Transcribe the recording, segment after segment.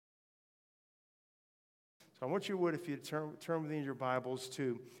So I want you would, if you turn with me in your Bibles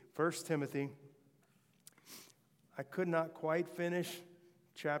to 1 Timothy. I could not quite finish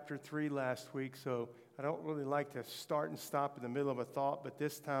chapter 3 last week, so I don't really like to start and stop in the middle of a thought, but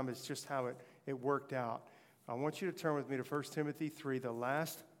this time it's just how it worked out. I want you to turn with me to 1 Timothy 3, the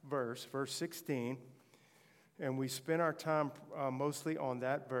last verse, verse 16, and we spend our time mostly on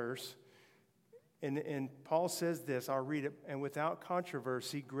that verse. And Paul says this, I'll read it, and without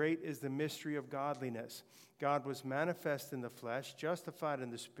controversy, great is the mystery of godliness. God was manifest in the flesh, justified in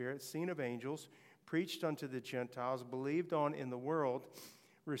the spirit, seen of angels, preached unto the Gentiles, believed on in the world,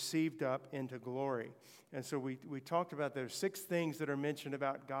 received up into glory. And so we talked about there's 6 things that are mentioned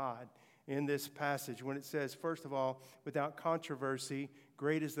about God in this passage. When it says, first of all, without controversy,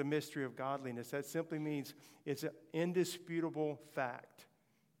 great is the mystery of godliness. That simply means it's an indisputable fact.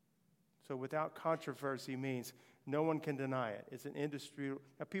 So without controversy means no one can deny it. It's an indisputable.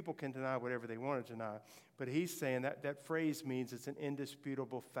 Now, people can deny whatever they want to deny, but he's saying that phrase means it's an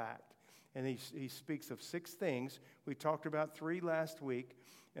indisputable fact. And he speaks of 6 things. We talked about 3 last week,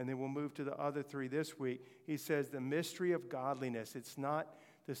 and then we'll move to the other 3 this week. He says the mystery of godliness. It's not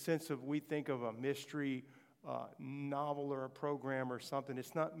the sense of we think of a mystery novel or a program or something.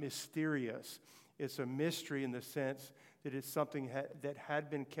 It's not mysterious. It's a mystery in the sense that it's something that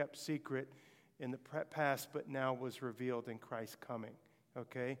had been kept secret in the past, but now was revealed in Christ's coming.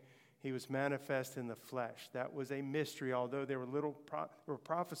 Okay? He was manifest in the flesh. That was a mystery, although there were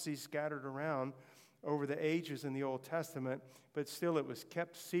prophecies scattered around over the ages in the Old Testament, but still it was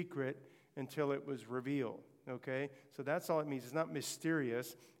kept secret until it was revealed. Okay? So that's all it means. It's not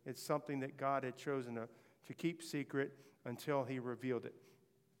mysterious. It's something that God had chosen to keep secret until he revealed it.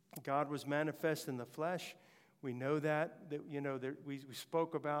 God was manifest in the flesh. We know that we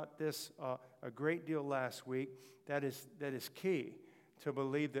spoke about this a great deal last week. That is key to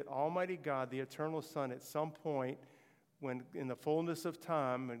believe that Almighty God, the eternal Son, at some point, when in the fullness of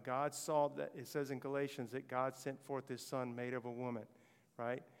time, when God saw that, it says in Galatians that God sent forth his Son made of a woman,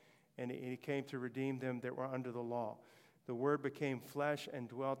 right? And he came to redeem them that were under the law. The Word became flesh and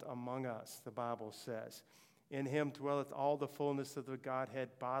dwelt among us, the Bible says. In him dwelleth all the fullness of the Godhead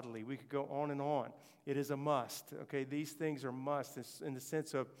bodily. We could go on and on. It is a must. Okay, these things are musts in the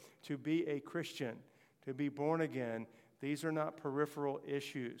sense of to be a Christian, to be born again. These are not peripheral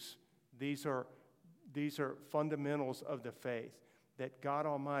issues. These are fundamentals of the faith, that God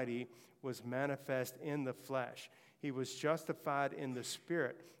Almighty was manifest in the flesh. He was justified in the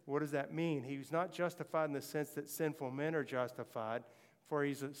Spirit. What does that mean? He was not justified in the sense that sinful men are justified, for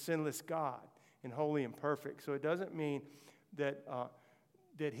he's a sinless God and holy and perfect. So it doesn't mean that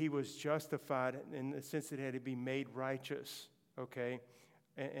he was justified in the sense that he had to be made righteous, okay,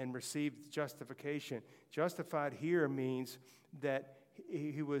 and received justification. Justified here means that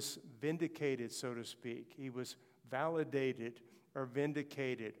he was vindicated, so to speak. He was validated or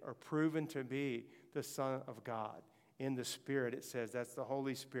vindicated or proven to be the Son of God in the Spirit, it says. That's the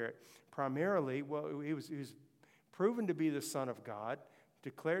Holy Spirit. Primarily, he was proven to be the Son of God,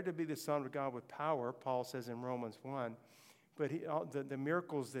 declared to be the Son of God with power, Paul says in Romans 1. But the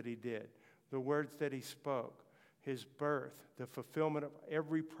miracles that he did, the words that he spoke, his birth, the fulfillment of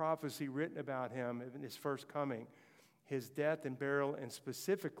every prophecy written about him in his first coming, his death and burial, and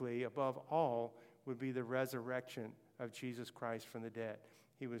specifically, above all, would be the resurrection of Jesus Christ from the dead.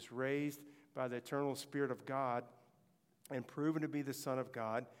 He was raised by the eternal Spirit of God and proven to be the Son of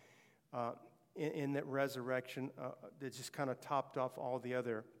God in that resurrection that just kind of topped off all the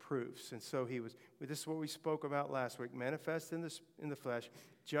other proofs. And so this is what we spoke about last week, manifest in the flesh,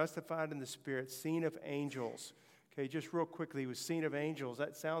 justified in the Spirit, seen of angels. Okay, just real quickly, he was seen of angels.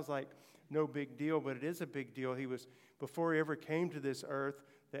 That sounds like no big deal, but it is a big deal. Before he ever came to this earth,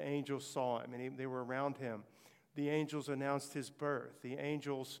 the angels saw him, and they were around him. The angels announced his birth. The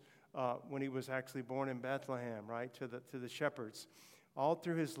angels, when he was actually born in Bethlehem, right, to the shepherds. All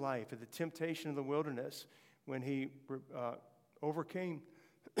through his life, at the temptation of the wilderness, when he overcame,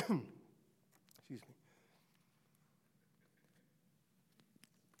 excuse me.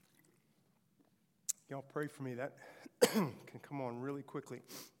 Y'all pray for me. That can come on really quickly.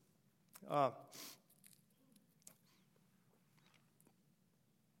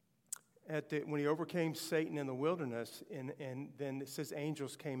 When he overcame Satan in the wilderness, and then it says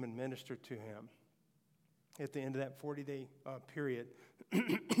angels came and ministered to him at the end of that 40-day period.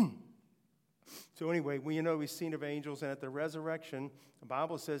 So So anyway, we've seen of angels, and at the resurrection, the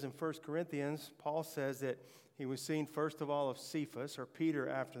Bible says in 1 Corinthians, Paul says that he was seen first of all of Cephas, or Peter,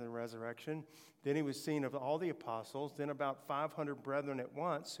 after the resurrection. Then he was seen of all the apostles, then about 500 brethren at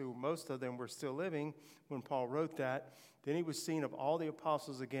once, who most of them were still living when Paul wrote that. Then he was seen of all the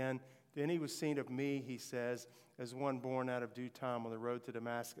apostles again. Then he was seen of me, he says, as one born out of due time on the road to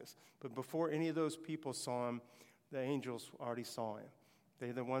Damascus. But before any of those people saw him, the angels already saw him.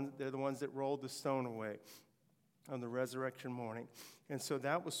 They're the ones that rolled the stone away on the resurrection morning. And so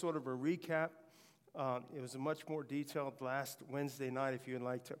that was sort of a recap. It was a much more detailed last Wednesday night, if you would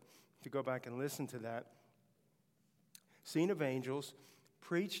like to go back and listen to that. Seen of angels,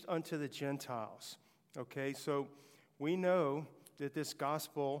 preached unto the Gentiles. Okay, so we know that this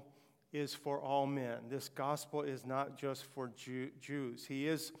gospel is for all men. This gospel is not just for Jews. He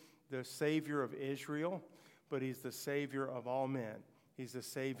is the Savior of Israel, but he's the Savior of all men. He's the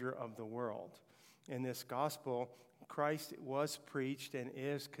Savior of the world. In this gospel, Christ was preached and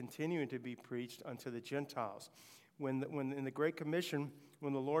is continuing to be preached unto the Gentiles. When in the Great Commission,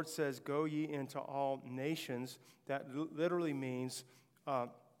 when the Lord says, "Go ye into all nations," that literally means,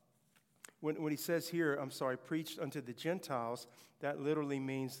 when he says here, preached unto the Gentiles, that literally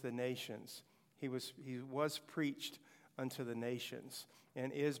means the nations. He was preached unto the nations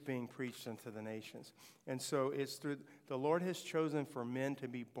and is being preached unto the nations. And so it's through, the Lord has chosen for men to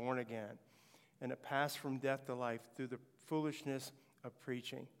be born again and to pass from death to life through the foolishness of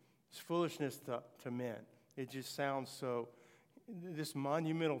preaching. It's foolishness to men. It just sounds so, this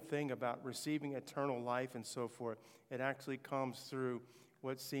monumental thing about receiving eternal life and so forth, it actually comes through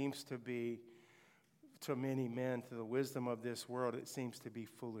what seems to be, to many men, to the wisdom of this world, it seems to be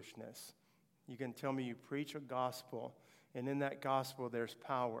foolishness. You can tell me you preach a gospel, and in that gospel there's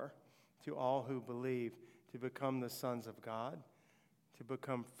power to all who believe to become the sons of God, to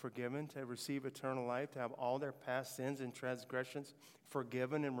become forgiven, to receive eternal life, to have all their past sins and transgressions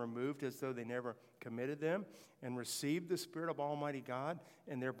forgiven and removed as though they never committed them, and receive the Spirit of Almighty God,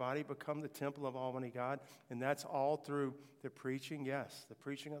 and their body become the temple of Almighty God. And that's all through the preaching, yes, the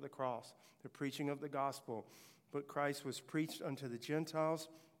preaching of the cross, the preaching of the gospel. But Christ was preached unto the Gentiles.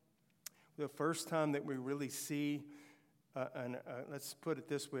 The first time that we really see, let's put it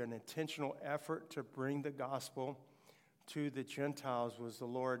this way, an intentional effort to bring the gospel to the Gentiles was the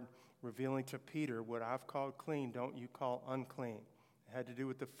Lord revealing to Peter, what I've called clean, don't you call unclean. It had to do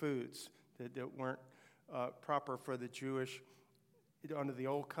with the foods that weren't proper for the Jewish, under the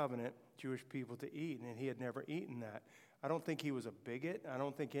old covenant, Jewish people to eat, and he had never eaten that. I don't think he was a bigot. I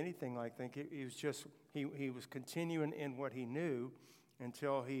don't think anything like that. He was just, he was continuing in what he knew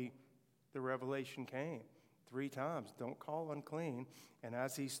until the revelation came 3 times. Don't call unclean. And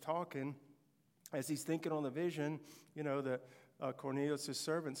as he's talking, as he's thinking on the vision, Cornelius'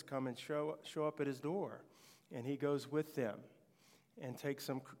 servants come and show up at his door, and he goes with them and takes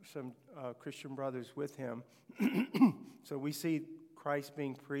some Christian brothers with him. So we see Christ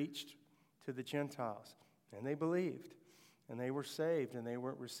being preached to the Gentiles, and they believed, and they were saved, and they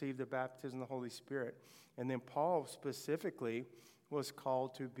received the baptism of the Holy Spirit. And then Paul specifically was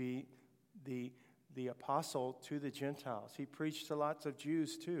called to be the apostle to the Gentiles. He preached to lots of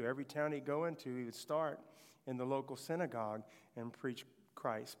Jews too. Every town he'd go into, he would start in the local synagogue and preach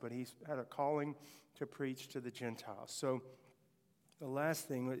Christ. But he had a calling to preach to the Gentiles. So the last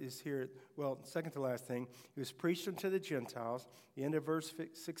thing is here, second to last thing, he was preached unto the Gentiles. The end of verse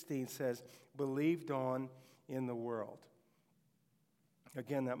 16 says, believed on in the world.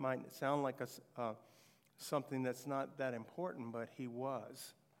 Again, that might sound like something that's not that important, but he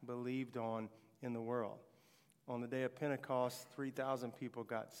was believed on in the world. On the day of Pentecost, 3,000 people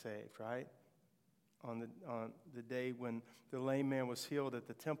got saved, right? On the day when the lame man was healed at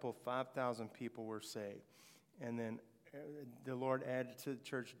the temple, 5,000 people were saved. And then the Lord added to the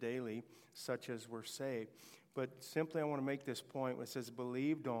church daily such as were saved. But simply I want to make this point when it says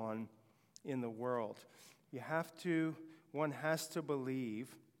believed on in the world. One has to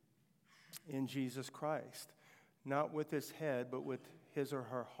believe in Jesus Christ, not with his head, but with his or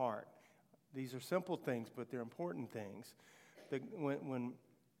her heart. These are simple things, but they're important things. When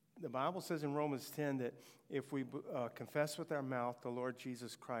the Bible says in Romans 10 that if we confess with our mouth the Lord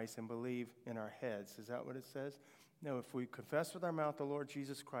Jesus Christ and believe in our heads, is that what it says? No, if we confess with our mouth the Lord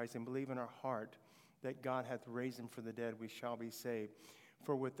Jesus Christ and believe in our heart that God hath raised him from the dead, we shall be saved.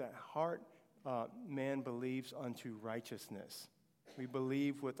 For with the heart man believes unto righteousness. We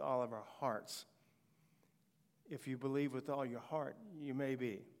believe with all of our hearts. If you believe with all your heart, you may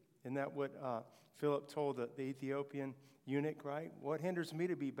be. Isn't that what Philip told the Ethiopian eunuch, right? What hinders me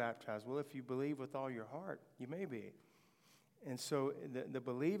to be baptized? Well, if you believe with all your heart, you may be. And so the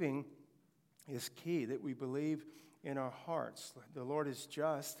believing is key, that we believe in our hearts. The Lord is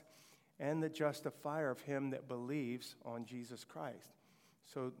just and the justifier of him that believes on Jesus Christ.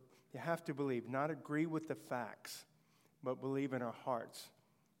 So you have to believe, not agree with the facts, but believe in our hearts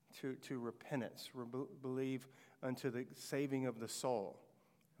to repentance, believe unto the saving of the soul.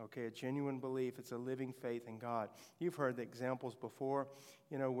 Okay, a genuine belief, it's a living faith in God. You've heard the examples before,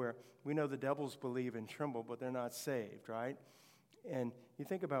 where we know the devils believe and tremble, but they're not saved, right? And you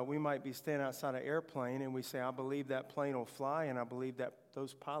think about, we might be standing outside an airplane and we say, I believe that plane will fly and I believe that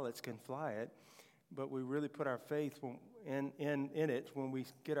those pilots can fly it. But we really put our faith in it when we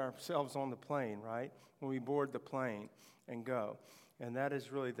get ourselves on the plane, right? When we board the plane and go. And that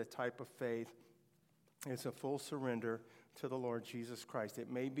is really the type of faith. It's a full surrender to the Lord Jesus Christ. It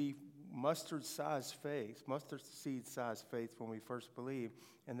may be mustard seed size faith when we first believe,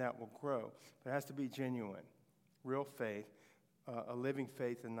 and that will grow. But it has to be genuine, real faith, a living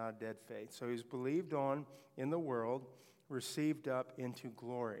faith and not a dead faith. So he's believed on in the world, received up into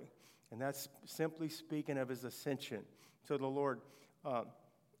glory. And that's simply speaking of his ascension. So the Lord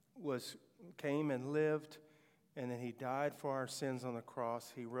came and lived, and then he died for our sins on the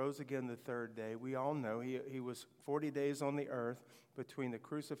cross. He rose again the third day. We all know he was 40 days on the earth between the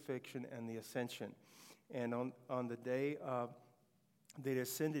crucifixion and the ascension. And on the day that he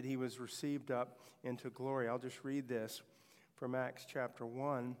ascended, he was received up into glory. I'll just read this from Acts chapter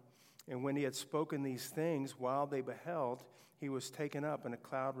 1. And when he had spoken these things, while they beheld, he was taken up, and a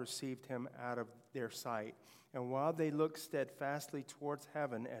cloud received him out of their sight. And while they looked steadfastly towards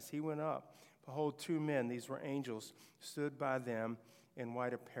heaven as he went up, behold, two men, these were angels, stood by them in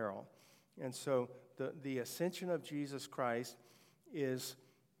white apparel. And so the ascension of Jesus Christ is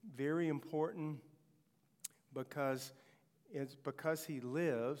very important because he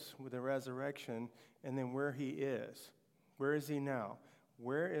lives with the resurrection, and then where he is. Where is he now?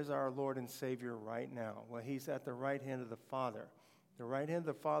 Where is our Lord and Savior right now? Well, he's at the right hand of the Father. The right hand of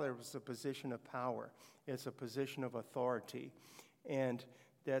the Father is a position of power. It's a position of authority. And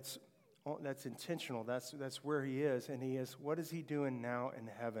that's intentional. That's where he is. And what is he doing now in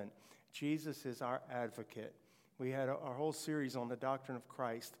heaven? Jesus is our advocate. We had our whole series on the doctrine of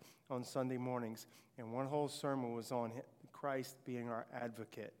Christ on Sunday mornings. And one whole sermon was on Christ being our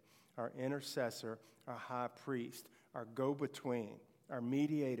advocate, our intercessor, our high priest, our go-between, our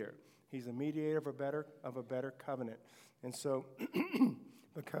mediator. He's a mediator of a better covenant. And so,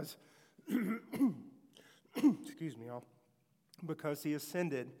 because, excuse me, y'all, because he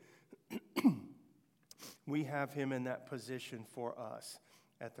ascended, we have him in that position for us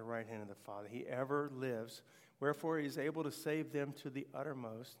at the right hand of the Father. He ever lives. Wherefore he is able to save them to the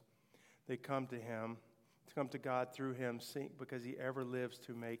uttermost. They come to him, to come to God through him, because he ever lives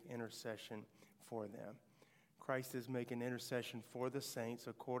to make intercession for them. Christ is making intercession for the saints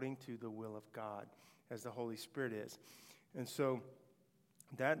according to the will of God, as the Holy Spirit is. And so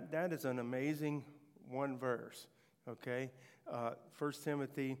that is an amazing one verse, okay? 1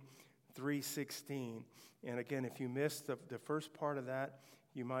 Timothy 3:16. And again, if you missed the first part of that,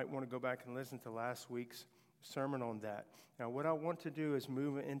 you might want to go back and listen to last week's sermon on that. Now, what I want to do is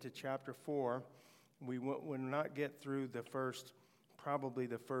move into chapter 4. We will not get through probably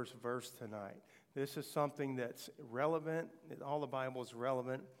the first verse tonight. This is something that's relevant. All the Bible is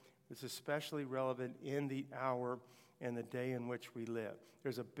relevant. It's especially relevant in the hour and the day in which we live.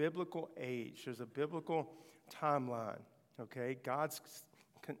 There's a biblical age. There's a biblical timeline, okay? God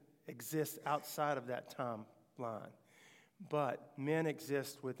exists outside of that timeline, but men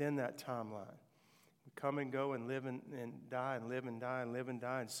exist within that timeline. We come and go and live and die and live and die and live and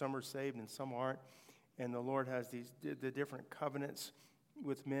die, and some are saved and some aren't. And the Lord has the different covenants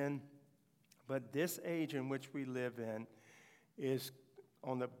with men. But this age in which we live in is,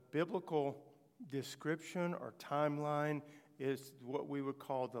 on the biblical description or timeline, is what we would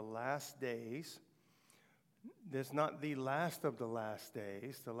call the last days. There's not the last of the last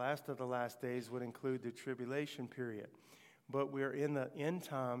days. The last of the last days would include the tribulation period. But we're in the end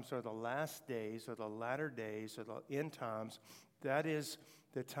times, or the last days, or the latter days, or the end times. That is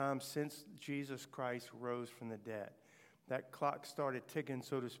the time since Jesus Christ rose from the dead. That clock started ticking,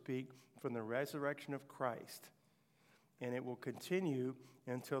 so to speak, from the resurrection of Christ. And it will continue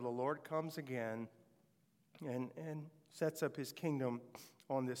until the Lord comes again and sets up his kingdom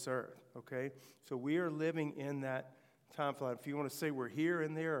on this earth, okay? So we are living in that time frame. If you want to say we're here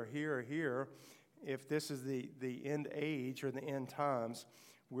and there, or here, if this is the end age or the end times,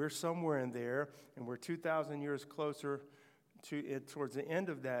 we're somewhere in there, and we're 2,000 years closer towards the end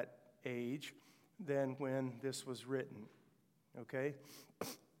of that age than when this was written, okay?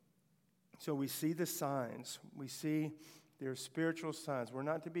 So we see the signs. We see There are spiritual signs. We're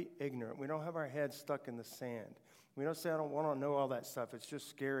not to be ignorant. We don't have our heads stuck in the sand. We don't say, I don't want to know all that stuff. It's just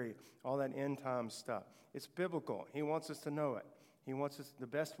scary, all that end time stuff. It's biblical. He wants us to know it. He wants us, the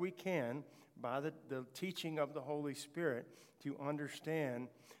best we can, by the teaching of the Holy Spirit, to understand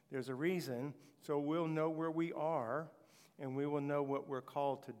there's a reason, so we'll know where we are, and we will know what we're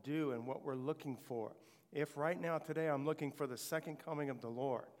called to do and what we're looking for. If right now, today, I'm looking for the second coming of the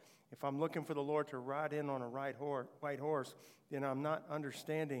Lord, if I'm looking for the Lord to ride in on a white horse, then I'm not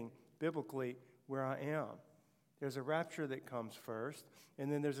understanding biblically where I am. There's a rapture that comes first, and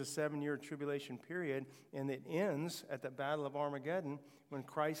then there's a 7-year tribulation period, and it ends at the Battle of Armageddon when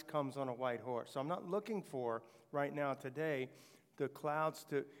Christ comes on a white horse. So I'm not looking for, right now, today, the clouds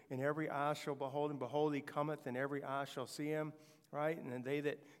to, and every eye shall behold him. Behold, he cometh, and every eye shall see him, right? And then they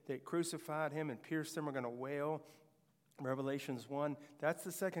that crucified him and pierced him are going to wail. Revelations 1, that's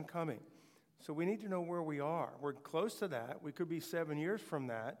the second coming. So we need to know where we are. We're close to that. We could be 7 years from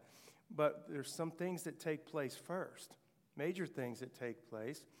that. But there's some things that take place first, major things that take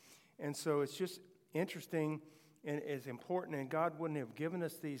place. And so it's just interesting and it's important. And God wouldn't have given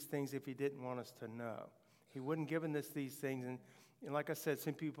us these things if he didn't want us to know. He wouldn't have given us these things. And like I said,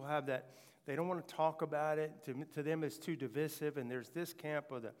 some people have that. They don't want to talk about it. To them, it's too divisive. And there's this camp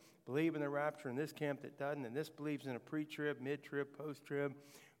of the believe in the rapture and this camp that doesn't. And this believes in a pre-trib, mid-trib, post-trib.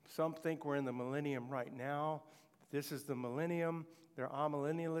 Some think we're in the millennium right now. This is the millennium. They're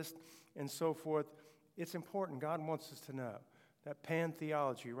amillennialists and so forth. It's important. God wants us to know. That pan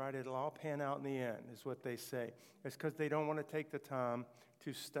theology, right? It'll all pan out in the end, is what they say. It's because they don't want to take the time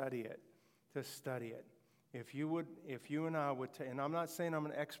to study it. If you and I would, and I'm not saying I'm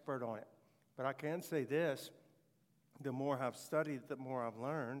an expert on it, but I can say this: the more I've studied, the more I've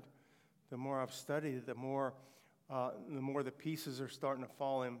learned. The more I've studied, the more the pieces are starting to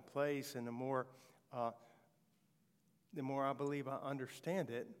fall in place, and the more I believe I understand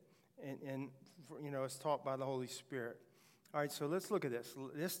it, and it's taught by the Holy Spirit. All right, so let's look at this.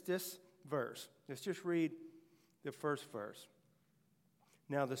 This verse. Let's just read the first verse.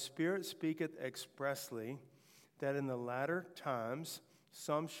 Now the Spirit speaketh expressly that in the latter times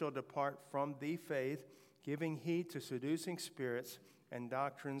some shall depart from the faith, giving heed to seducing spirits and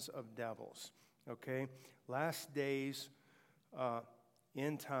doctrines of devils. Okay? Last days,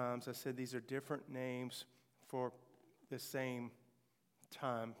 end times, I said these are different names for the same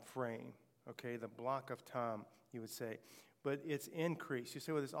time frame. Okay? The block of time, you would say. But it's increased. You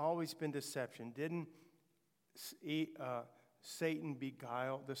say, well, there's always been deception. Didn't Satan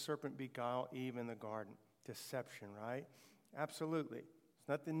beguile, the serpent beguile Eve in the garden? Deception, right? Absolutely. It's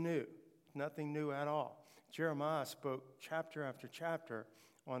nothing new. It's nothing new at all. Jeremiah spoke chapter after chapter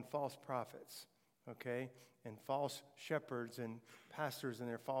on false prophets, okay, and false shepherds and pastors and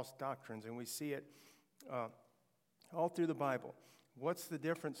their false doctrines, and we see it all through the Bible. What's the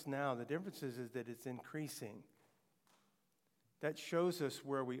difference now? The difference is that it's increasing. That shows us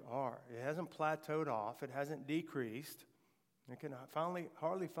where we are. It hasn't plateaued off. It hasn't decreased. You can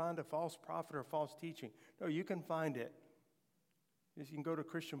hardly find a false prophet or false teaching. No, you can find it. You can go to a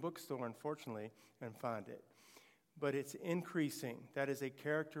Christian bookstore, unfortunately, and find it. But it's increasing. That is a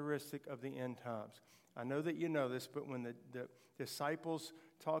characteristic of the end times. I know that you know this, but when the disciples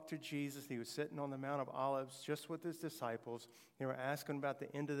talked to Jesus, he was sitting on the Mount of Olives just with his disciples. They were asking about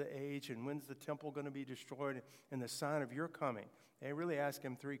the end of the age and when's the temple going to be destroyed and the sign of your coming. They really asked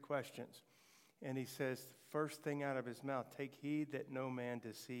him 3 questions. And he says, first thing out of his mouth, take heed that no man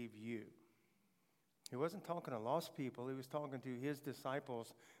deceive you. He wasn't talking to lost people. He was talking to his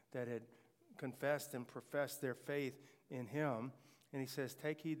disciples that had confessed and professed their faith in him. And he says,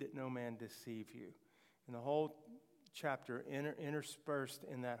 take heed that no man deceive you. And the whole chapter interspersed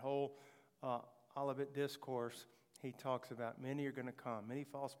in that whole Olivet discourse, he talks about many are going to come, many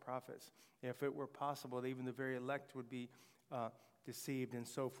false prophets. If it were possible, even the very elect would be deceived and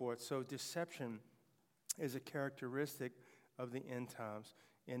so forth. So deception is a characteristic of the end times.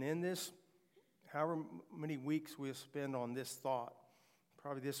 And in this, however many weeks we'll spend on this thought,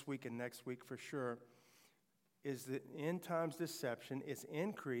 probably this week and next week for sure, is the end times deception, its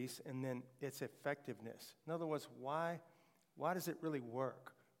increase, and then its effectiveness. In other words, why does it really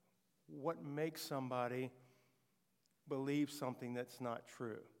work? What makes somebody believe something that's not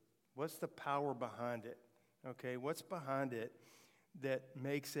true? What's the power behind it? Okay, what's behind it that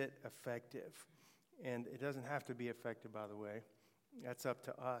makes it effective? And it doesn't have to be effective, by the way. That's up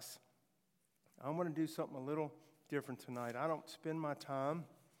to us. I want to do something a little different tonight. I don't spend my time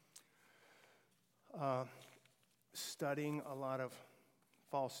studying a lot of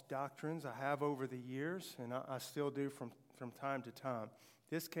false doctrines. I have over the years, and I still do from time to time.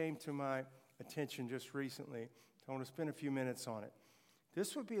 This came to my attention just recently. I want to spend a few minutes on it.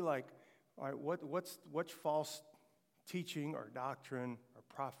 This would be like, all right, what's false teaching or doctrine or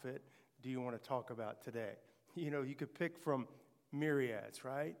prophet do you want to talk about today? You could pick from myriads,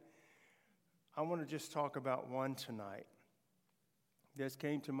 right? I want to just talk about one tonight. This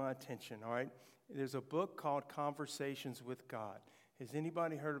came to my attention, all right? There's a book called Conversations with God. Has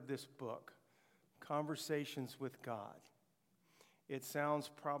anybody heard of this book? Conversations with God. It sounds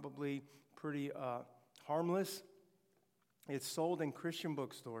probably pretty harmless. It's sold in Christian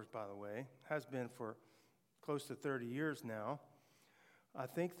bookstores, by the way. Has been for close to 30 years now. I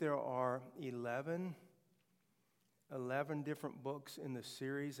think there are 11 different books in the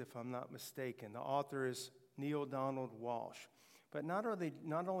series, if I'm not mistaken. The author is Neale Donald Walsch. But not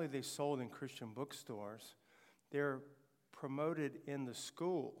only are they sold in Christian bookstores, they're promoted in the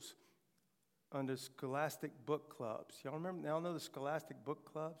schools under scholastic book clubs. Y'all know the scholastic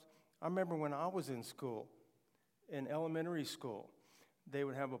book clubs? I remember when I was in school, in elementary school, they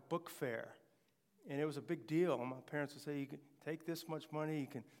would have a book fair, and it was a big deal. My parents would say, you can take this much money, you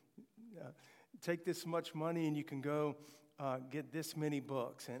can take this much money, and you can go get this many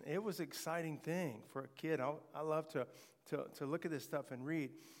books. And it was an exciting thing for a kid. I love to look at this stuff and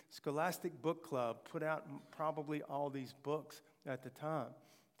read. Scholastic Book Club put out probably all these books at the time.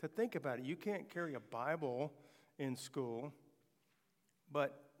 To think about it, you can't carry a Bible in school,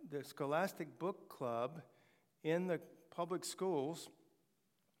 but the Scholastic Book Club in the public schools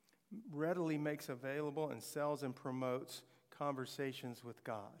readily makes available and sells and promotes Conversations with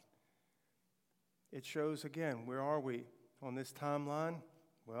God. It shows, again, where are we on this timeline?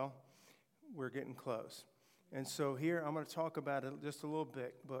 Well, we're getting close. And so here I'm going to talk about it just a little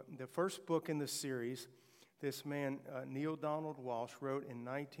bit. But the first book in the series, this man, Neale Donald Walsch, wrote in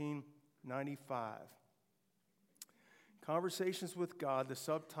 1995. Conversations with God, the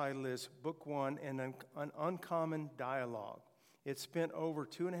subtitle is Book 1, An Uncommon Dialogue. It spent over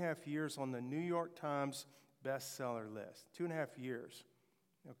 2.5 years on the New York Times bestseller list. 2.5 years,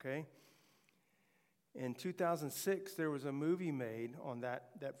 okay? In 2006, there was a movie made on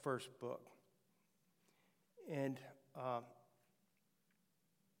that first book. And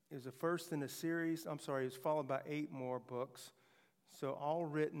it was the first in a series. It was followed by 8 more books. So all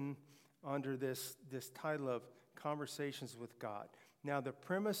written under this title of Conversations with God. Now, the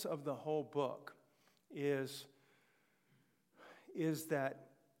premise of the whole book is that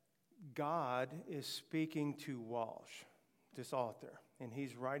God is speaking to Walsch, this author, and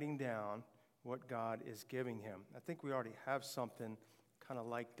he's writing down what God is giving him. I think we already have something kind of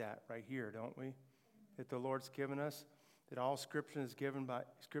like that right here, don't we? That the Lord's given us, that all Scripture is given by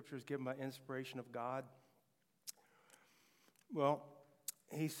inspiration of God. Well,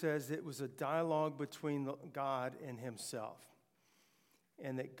 he says it was a dialogue between God and himself,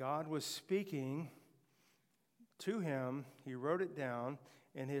 and that God was speaking to him. He wrote it down,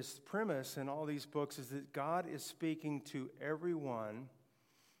 and his premise in all these books is that God is speaking to everyone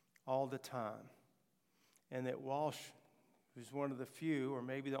all the time, and that Walsch was one of the few, or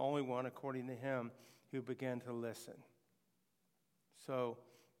maybe the only one, according to him, who began to listen. So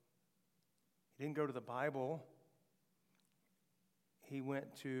he didn't go to the Bible. He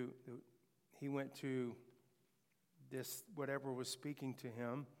went to this, whatever was speaking to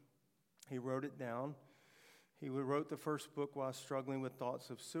him. He wrote it down. He wrote the first book while struggling with thoughts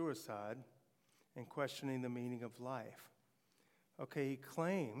of suicide and questioning the meaning of life. Okay, he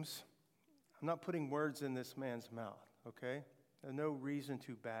claims, I'm not putting words in this man's mouth, okay? There's no reason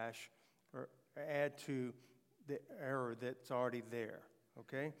to bash or add to the error that's already there,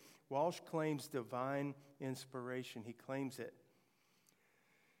 okay? Walsch claims divine inspiration. He claims it.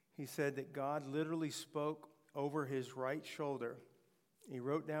 He said that God literally spoke over his right shoulder. He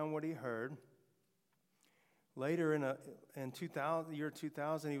wrote down what he heard. Later in the year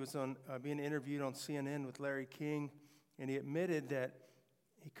 2000, he was being interviewed on CNN with Larry King, and he admitted that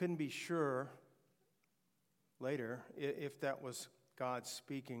he couldn't be sure later if that was God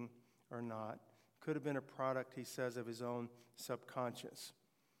speaking or not. Could have been a product, he says, of his own subconscious.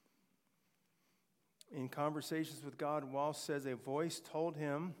 In Conversations with God, Walsch says a voice told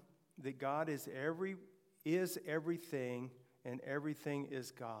him that God is everything and everything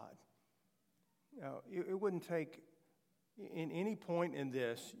is God. Now, it wouldn't take, in any point in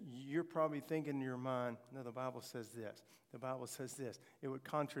this, you're probably thinking in your mind, no, the Bible says this. The Bible says this. It would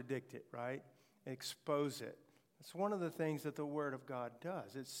contradict it, right? Expose it. It's one of the things that the Word of God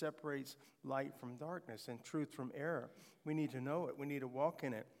does. It separates light from darkness and truth from error. We need to know it. We need to walk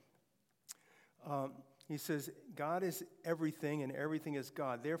in it. He says, God is everything and everything is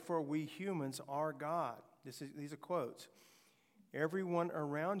God. Therefore, we humans are God. These are quotes. Everyone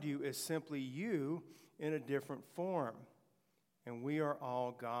around you is simply you in a different form, and we are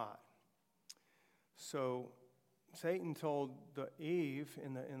all God. So Satan told Eve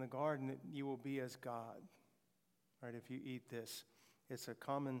in the garden that you will be as God, right, if you eat this. It's a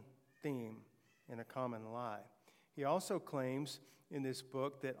common theme and a common lie. He also claims in this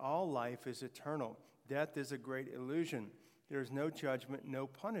book that all life is eternal. Death is a great illusion. There is no judgment, no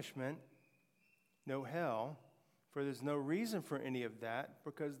punishment, no hell, for there's no reason for any of that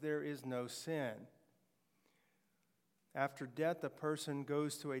because there is no sin. After death, a person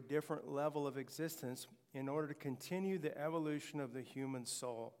goes to a different level of existence in order to continue the evolution of the human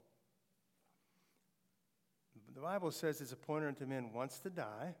soul. The Bible says it's appointed unto men once to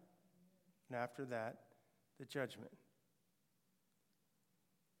die, and after that, the judgment.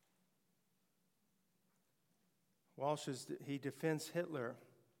 Walsh, he defends Hitler,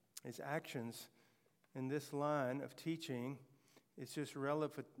 his actions in this line of teaching. It's just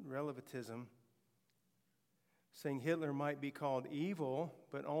relativism, saying Hitler might be called evil,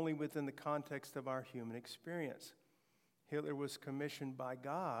 but only within the context of our human experience. Hitler was commissioned by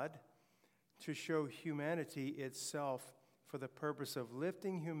God to show humanity itself for the purpose of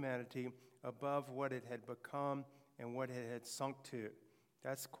lifting humanity above what it had become and what it had sunk to.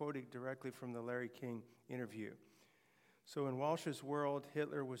 That's quoted directly from the Larry King interview. So in Walsh's world,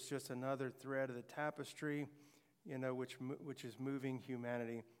 Hitler was just another thread of the tapestry, which is moving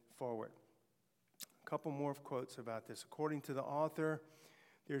humanity forward. A couple more quotes about this. According to the author,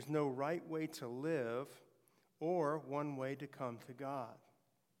 there's no right way to live or one way to come to God.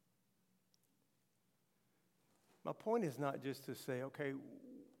 My point is not just to say, okay,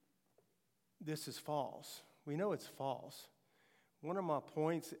 this is false. We know it's false. One of my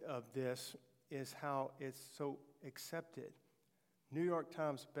points of this is how it's so accepted. New York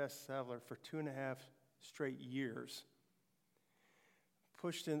Times bestseller for 2.5 straight years.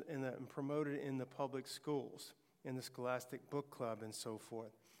 Pushed and promoted in the public schools, in the Scholastic Book Club and so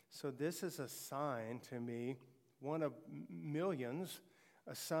forth. So this is a sign to me, one of millions,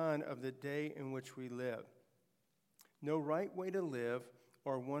 a sign of the day in which we live. No right way to live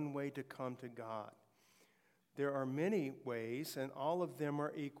or one way to come to God. There are many ways, and all of them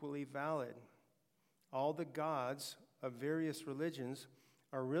are equally valid. All the gods of various religions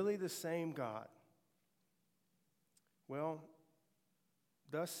are really the same God. Well,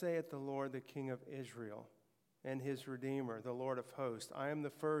 thus saith the Lord, the King of Israel, and his Redeemer, the Lord of hosts. I am the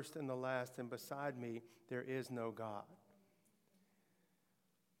first and the last, and beside me there is no God.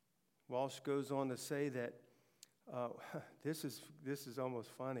 Walsh goes on to say that, this is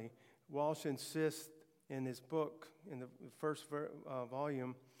almost funny. Walsh insists in his book, in the first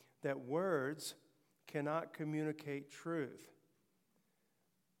volume, that words cannot communicate truth.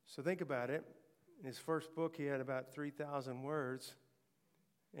 So think about it. In his first book, he had about 3,000 words,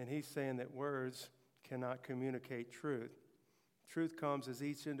 and he's saying that words cannot communicate truth. Truth comes as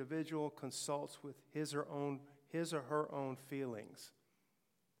each individual consults with his or her own feelings.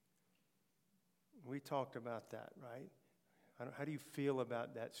 We talked about that, right? How do you feel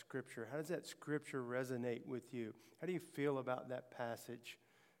about that scripture? How does that scripture resonate with you? How do you feel about that passage?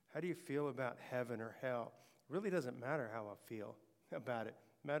 How do you feel about heaven or hell? It really doesn't matter how I feel about it.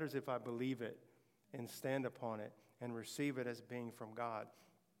 It matters if I believe it and stand upon it and receive it as being from God.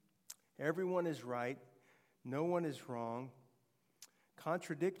 Everyone is right. No one is wrong.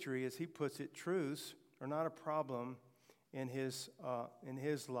 Contradictory, as he puts it, truths are not a problem in his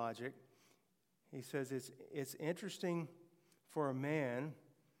logic. He says it's interesting for a man,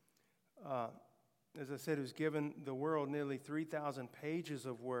 as I said, who's given the world nearly 3,000 pages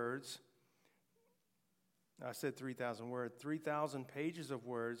of words. I said 3,000 words. 3,000 pages of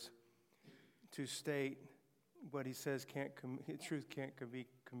words to state what he says truth can't be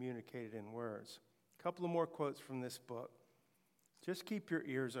communicated in words. A couple of more quotes from this book. Just keep your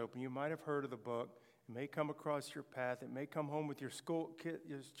ears open. You might have heard of the book. It may come across your path. It may come home with your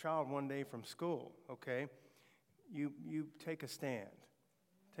child one day from school, okay? You take a stand.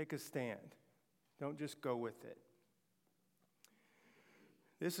 Take a stand. Don't just go with it.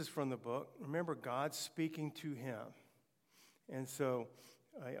 This is from the book. Remember, God's speaking to him. And so,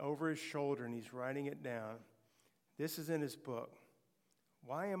 over his shoulder, and he's writing it down. This is in his book.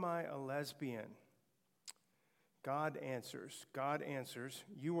 Why am I a lesbian? God answers,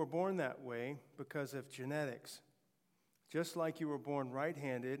 you were born that way because of genetics, just like you were born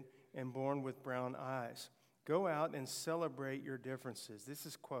right-handed and born with brown eyes. Go out and celebrate your differences. This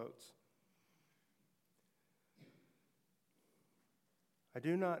is quotes. I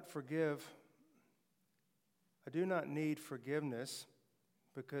do not need forgiveness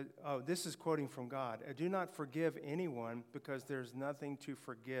because, this is quoting from God. I do not forgive anyone because there's nothing to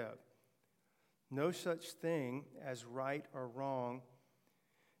forgive. No such thing as right or wrong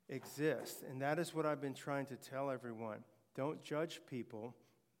exists. And that is what I've been trying to tell everyone. Don't judge people.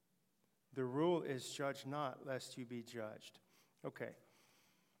 The rule is judge not, lest you be judged. Okay.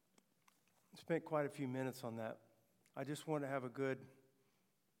 Spent quite a few minutes on that. I just want to have a good,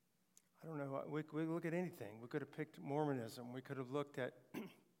 I don't know, we look at anything. We could have picked Mormonism. We could have looked at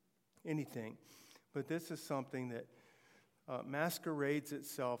anything. But this is something that masquerades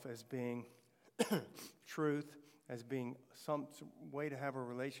itself as being truth, as being some way to have a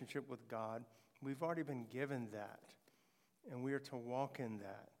relationship with God. We've already been given that, and we are to walk in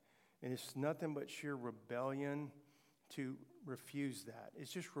that. And it's nothing but sheer rebellion to refuse that.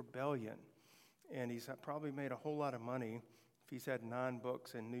 It's just rebellion. And he's probably made a whole lot of money if he's had 9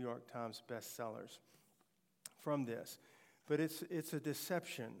 books and New York Times bestsellers from this. But it's a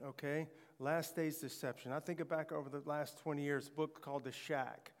deception, okay? Last Days Deception. I think back over the last 20 years, a book called The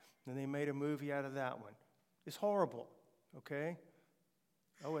Shack, and they made a movie out of that one. It's horrible, okay?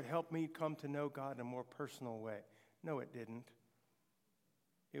 Oh, it helped me come to know God in a more personal way. No, it didn't.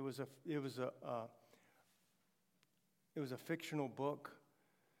 It was a fictional book,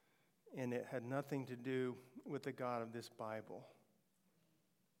 and it had nothing to do with the God of this Bible.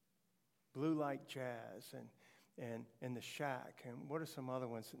 Blue Like Jazz and The Shack, and what are some other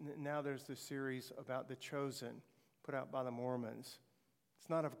ones? Now there's the series about The Chosen, put out by the Mormons. It's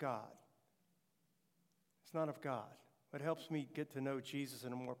not of God. It's not of God. It helps me get to know Jesus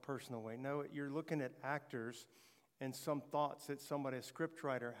in a more personal way. No, you're looking at actors and some thoughts that somebody, a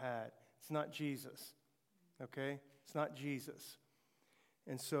scriptwriter, had. It's not Jesus, okay? It's not Jesus.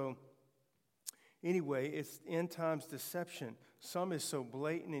 And so, anyway, it's end times deception. Some is so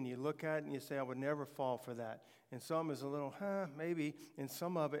blatant, and you look at it and you say, I would never fall for that. And some is a little, maybe. And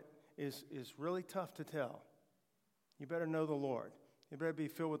some of it is really tough to tell. You better know the Lord. You better be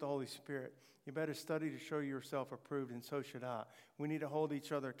filled with the Holy Spirit. You better study to show yourself approved, and so should I. We need to hold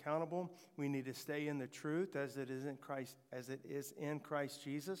each other accountable. We need to stay in the truth as it is in Christ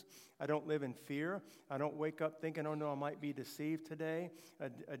Jesus. I don't live in fear. I don't wake up thinking, oh no, I might be deceived today.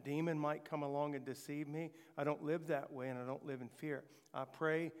 A demon might come along and deceive me. I don't live that way, and I don't live in fear. I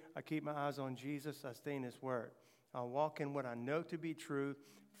pray. I keep my eyes on Jesus. I stay in His Word. I walk in what I know to be true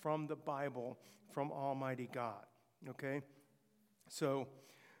from the Bible, from Almighty God. Okay? So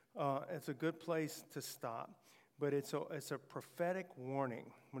it's a good place to stop, but it's a prophetic warning.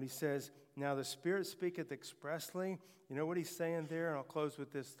 When he says, now the Spirit speaketh expressly, you know what he's saying there? And I'll close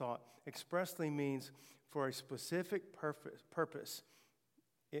with this thought. Expressly means for a specific purpose.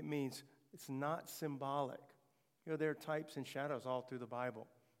 It means it's not symbolic. You know, there are types and shadows all through the Bible.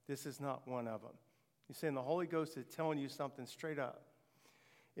 This is not one of them. He's saying the Holy Ghost is telling you something straight up.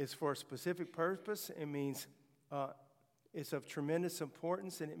 It's for a specific purpose. It means it's of tremendous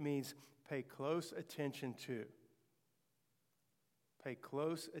importance, and it means pay close attention to. Pay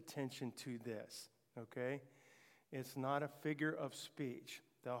close attention to this, okay? It's not a figure of speech.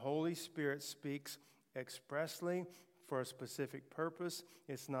 The Holy Spirit speaks expressly for a specific purpose.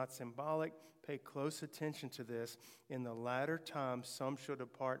 It's not symbolic. Pay close attention to this. In the latter times, some shall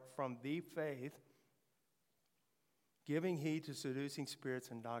depart from the faith, giving heed to seducing spirits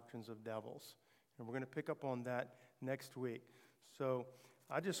and doctrines of devils. And we're going to pick up on that next week. So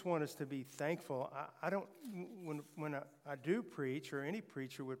I just want us to be thankful. I don't, when I do preach, or any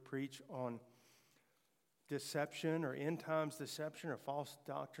preacher would preach on deception or end times deception or false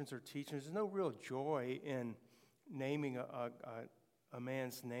doctrines or teachings, there's no real joy in naming a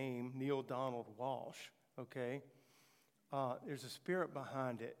man's name, Neil Donald Walsh, okay? There's a spirit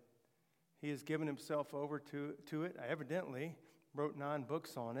behind it. He has given himself over to it, evidently, wrote 9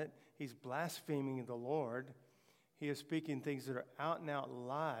 books on it. He's blaspheming the Lord. He is speaking things that are out and out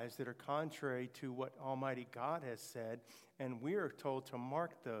lies that are contrary to what Almighty God has said, and we are told to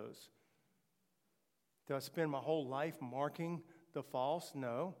mark those. Do I spend my whole life marking the false?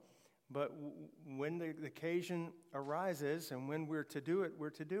 No. But when the occasion arises and when we're to do it, we're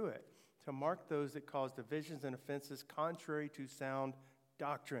to do it. To mark those that cause divisions and offenses contrary to sound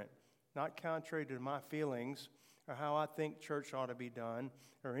doctrine. Not contrary to my feelings or how I think church ought to be done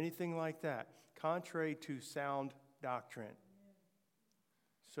or anything like that. Contrary to sound doctrine.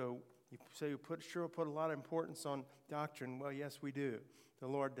 So you say you put a lot of importance on doctrine. Well, yes, we do. The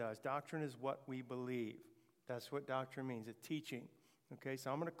Lord does. Doctrine is what we believe. That's what doctrine means. It's teaching. Okay,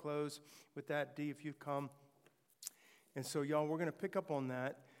 so I'm going to close with that. D, if you come. And so, y'all, we're going to pick up on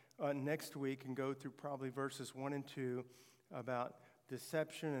that next week and go through probably verses 1 and 2 about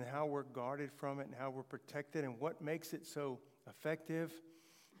deception and how we're guarded from it and how we're protected and what makes it so effective.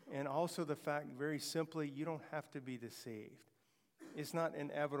 And also the fact, very simply, you don't have to be deceived. It's not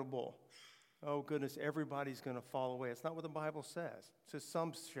inevitable. oh goodness, everybody's going to fall away. It's not what the Bible says. It says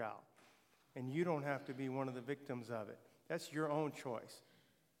some shall. And you don't have to be one of the victims of it. That's your own choice.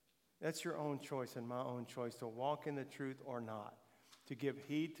 That's your own choice and my own choice to walk in the truth or not. To give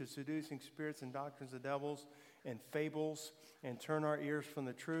heed to seducing spirits and doctrines of devils and fables and turn our ears from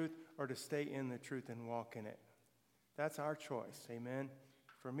the truth, or to stay in the truth and walk in it. That's our choice. Amen.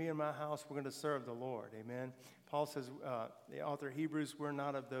 For me and my house, we're going to serve the Lord. Amen. Paul says, the author of Hebrews, we're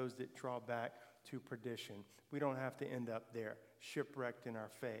not of those that draw back to perdition. We don't have to end up there, shipwrecked in our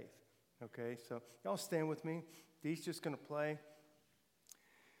faith. Okay, so y'all stand with me. Dee's just going to play.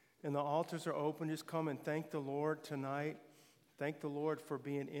 And the altars are open. Just come and thank the Lord tonight. Thank the Lord for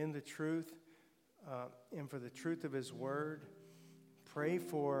being in the truth and for the truth of his word. Pray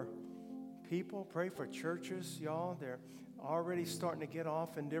for people. Pray for churches, y'all. They're already starting to get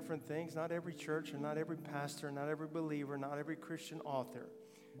off in different things. Not every church and not every pastor, not every believer, not every Christian author,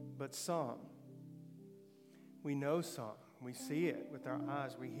 but some. We know some. We see it with our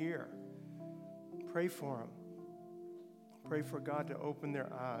eyes. We hear. Pray for them. Pray for God to open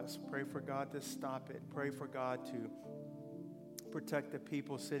their eyes. Pray for God to stop it. Pray for God to protect the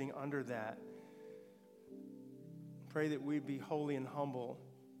people sitting under that. Pray that we'd be holy and humble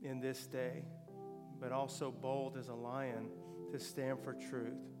in this day, but also bold as a lion to stand for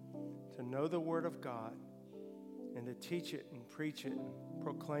truth, to know the Word of God, and to teach it and preach it and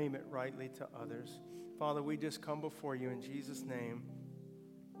proclaim it rightly to others. Father, we just come before you in Jesus' name.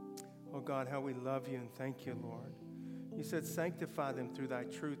 Oh God, how we love you and thank you, Lord. You said, sanctify them through thy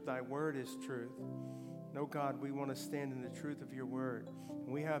truth. Thy word is truth. No, God, we want to stand in the truth of your word.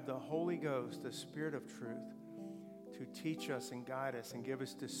 And we have the Holy Ghost, the Spirit of truth, to teach us and guide us and give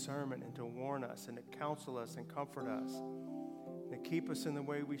us discernment and to warn us and to counsel us and comfort us and to keep us in the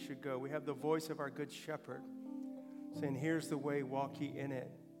way we should go. We have the voice of our good shepherd saying, here's the way, walk ye in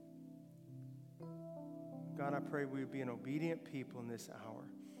it. God, I pray we would be an obedient people in this hour.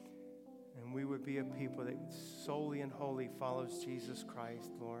 And we would be a people that solely and wholly follows Jesus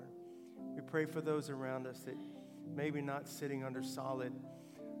Christ, Lord. We pray for those around us that maybe not sitting under solid,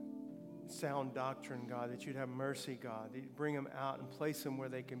 sound doctrine, God, that you'd have mercy, God, that you'd bring them out and place them where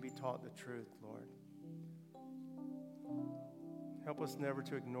they can be taught the truth, Lord. Help us never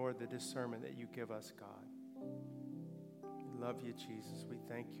to ignore the discernment that you give us, God. We love you, Jesus. We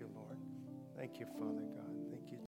thank you, Lord. Thank you, Father God.